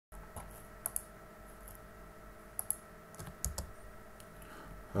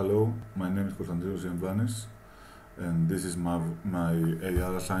Hello, my name is Konstantinos Yambanis, and this is my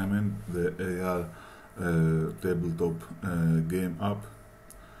AR assignment, the AR tabletop game app.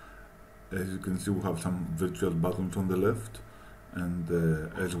 As you can see, we have some virtual buttons on the left, and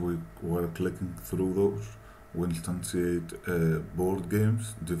as we were clicking through those, we instantiate board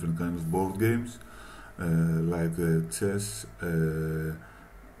games, different kinds of board games, like chess,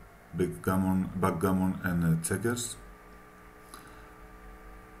 backgammon, and checkers.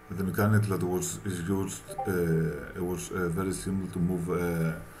 The mechanic that is used it was very simple to move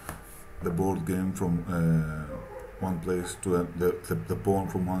the board game from one place to the pawn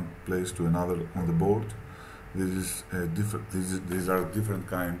from one place to another on the board. These are different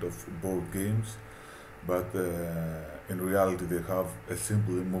kind of board games, but in reality they have a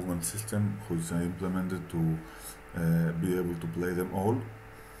simple movement system which is implemented to be able to play them all.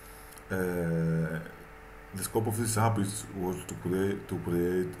 The scope of this app was to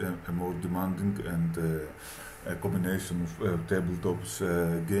create a more demanding and a combination of tabletops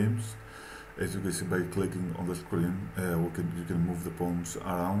games. As you can see by clicking on the screen, you can move the pawns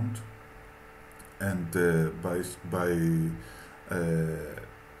around, and by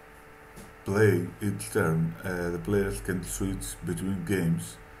play each turn, the players can switch between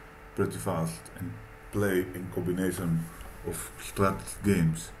games pretty fast and play in combination of strategy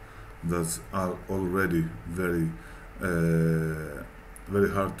games that are already very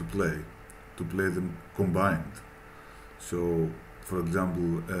hard to play them combined. So, for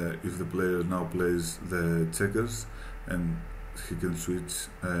example, if the player now plays the checkers and he can switch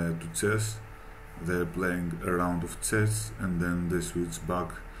to chess, they're playing a round of chess and then they switch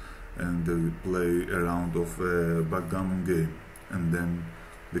back and they play a round of backgammon game, and then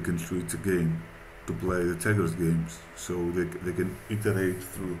they can switch again to play the checkers games. So they can iterate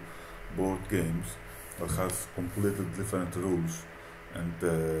through board games that have completely different rules and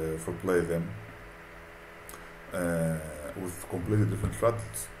for play them with completely different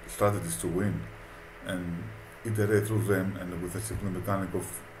strategies to win, and iterate through them, and with a simple mechanic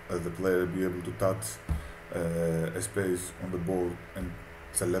of the player be able to touch a space on the board and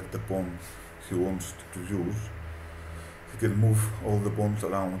select the pawn he wants to use. He can move all the pawns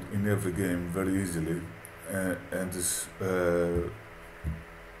around in every game very easily, and is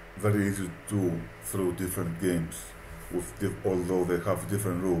very easy to do through different games. Although they have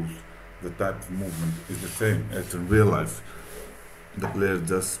different rules, the type of movement is the same as in real life. The player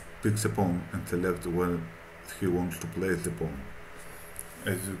just picks a pawn and selects where he wants to place the pawn.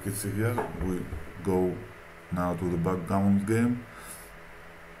 As you can see here, we go now to the backgammon game,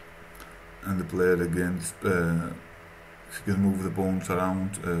 and the player again he can move the pawns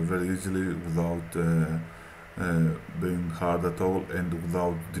around very easily without being hard at all, and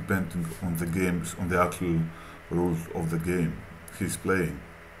without depending on the actual rules of the game he's playing.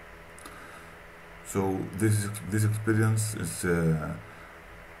 So this experience is it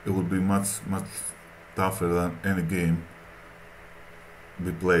will be much tougher than any game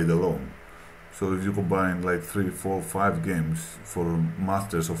be played alone. So if you combine like 3, 4, 5 games for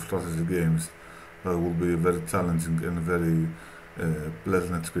masters of strategy games, that will be a very challenging and very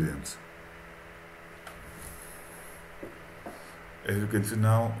pleasant experience. As you can see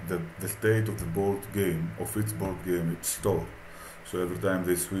now, the state of the each board game is stored. So every time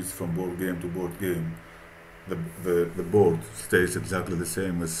they switch from board game to board game, the board stays exactly the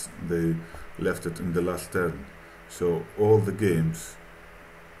same as they left it in the last turn. So all the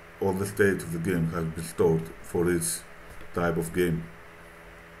state of the game has been stored for each type of game.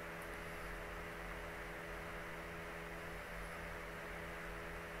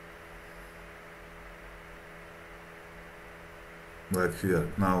 Like here,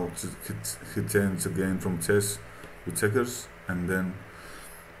 now he changed again from chess to checkers, and then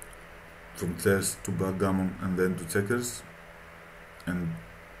from chess to backgammon, and then to checkers, and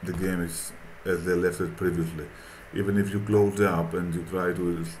the game is as they left it previously. Even if you close the app and you try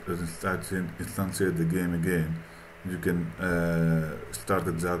to instantiate the game again, you can start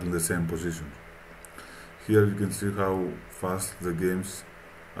exactly in the same position. Here you can see how fast the games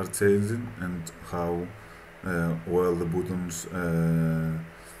are changing and how well the buttons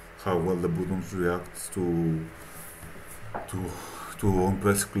react to on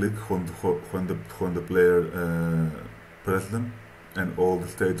press click when the player press them, and all the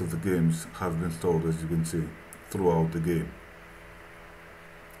state of the games have been stored, as you can see, throughout the game.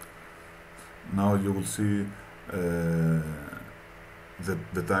 Now you will see the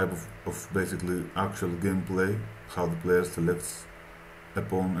type of basically actual gameplay, how the player selects a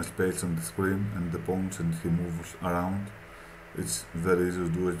pawn, a space on the screen, and the pawns, and he moves around. It's very easy to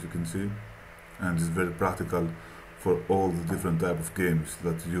do, as you can see, and it's very practical for all the different type of games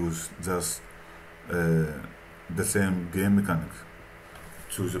that use just the same game mechanics.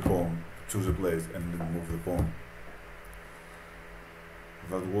 Choose a pawn, choose a place, and then move the pawn.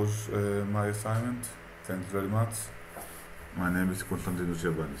 That was my assignment. Thank you very much. My name is Konstantinos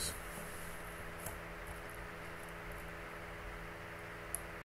Yavanis.